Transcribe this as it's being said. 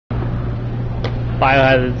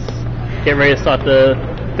Biohazard's getting ready to start the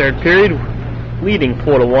third period, leading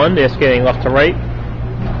 4-1. They're skating left to right.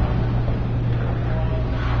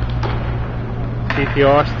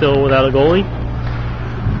 CPR still without a goalie.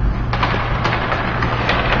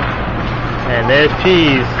 And there's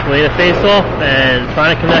Cheese, winning a face-off and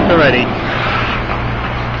trying to connect already.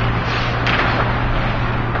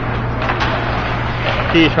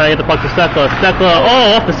 Cheese trying to get the puck to Stekla. Stekla,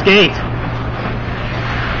 oh, off the skate.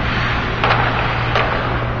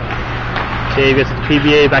 Dave gets the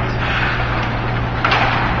PBA back.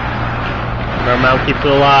 Mount keeps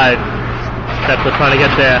it alive. Stekla trying to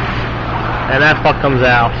get there. And that puck comes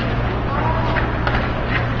out.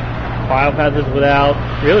 Biohazards without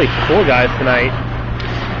really 4 guys tonight.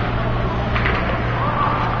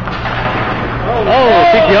 Oh,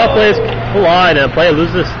 CPR plays collide and a player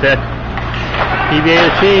loses a stick. PBA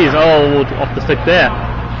to Cheese. Oh, off the stick there.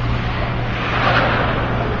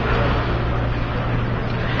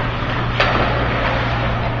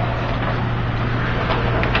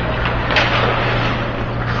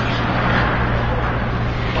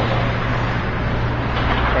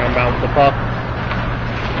 Trying to bounce the puck.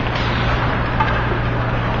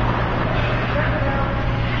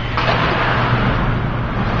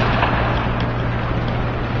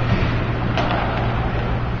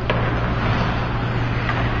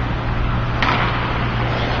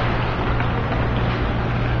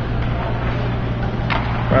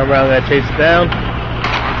 Around that, chase it down,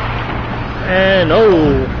 and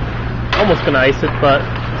oh, almost gonna ice it, but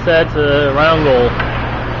instead it's a round goal.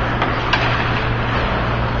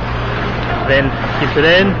 Vin keeps it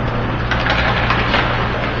in,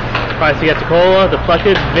 tries to get to Cola,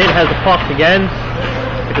 deflected. Vin has the puck again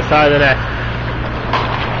at the side of the net.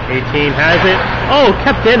 18 has it. Oh,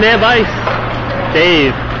 kept in there by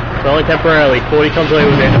Dave, but only temporarily. 40 comes away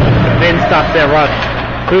with it. Vin stops their rush,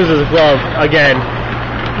 loses his glove again.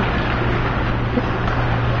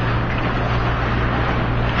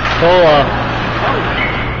 Cola,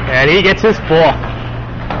 and he gets his 4th.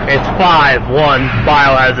 It's 5-1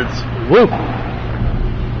 Biohazards. Woo!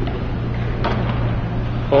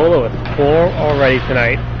 Cola with 4 already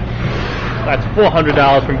tonight. That's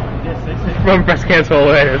 $400 from breast cancer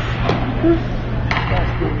awareness.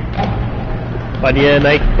 By the end of the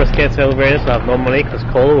night, breast cancer awareness will have no money because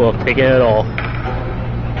Cola will have taken it all.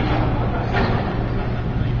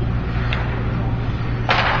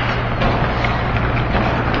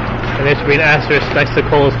 And there should be an asterisk next to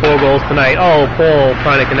Cola's 4 goals tonight. Oh, Paul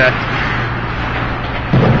trying to connect.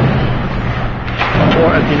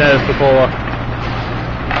 4 empty netters for Cola.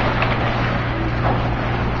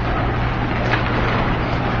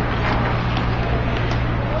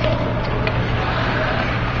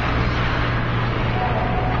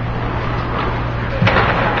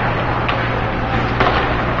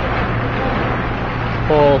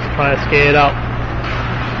 Paul's trying to skate it up.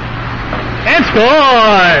 And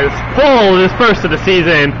scores! Paul is first of the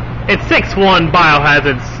season. It's 6-1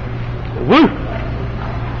 Biohazards. Woo!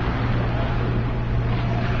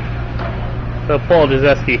 So Paul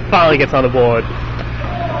Jazeski finally gets on the board.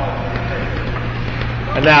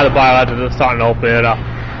 And now the Biohazards are starting to open it up.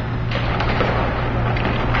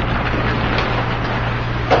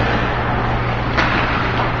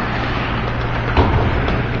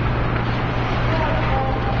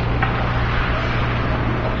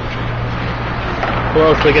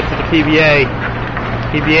 Closely gets to the PBA.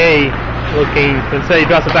 PBA looking, instead he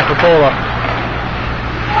drops it back to Cola.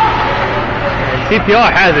 And CPR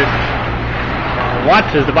has it.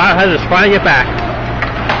 Watches the Biohazards trying to get back.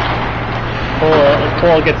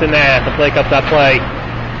 Cola gets in there to break up that play.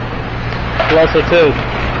 Closer too.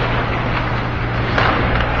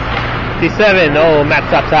 57. Oh, Matt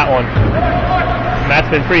stops that one. Matt's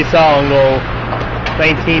been pretty solid.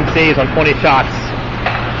 19 saves on 20 shots.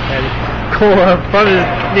 And Cola from his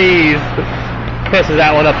knees passes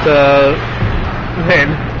that one up to Vin.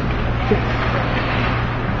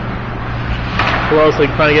 Closely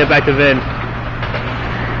trying to get back to Vin.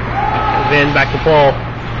 Vin back to Paul.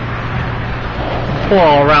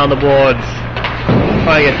 Paul around the boards.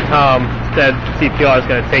 Trying to get to Tom. Instead, CPR is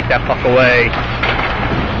going to take that puck away.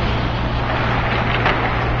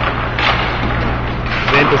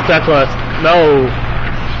 Vin to Stekla. No.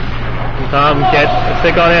 Can Tom get a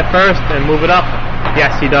stick on it first and move it up?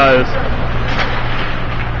 Yes, he does.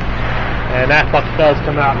 And that puck does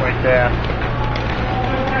come out right there.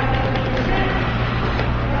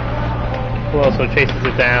 Who also chases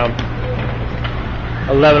it down.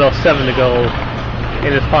 11:07 to go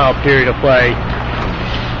in this final period of play.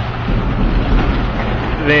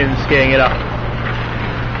 Vin skating it up.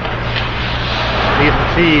 He gets the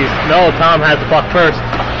cheese. No, Tom has the puck first.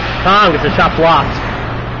 Tom gets a shot blocked.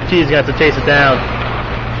 Cheese gonna have to chase it down.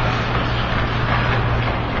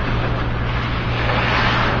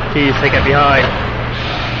 Cheese take it behind.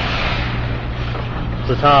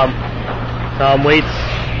 So Tom waits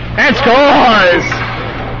and scores!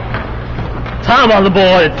 Tom on the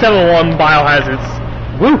board at 7-1 Biohazards.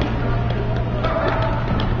 Woo!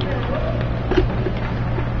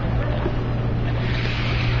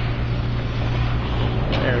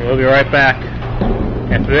 And we'll be right back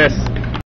after this.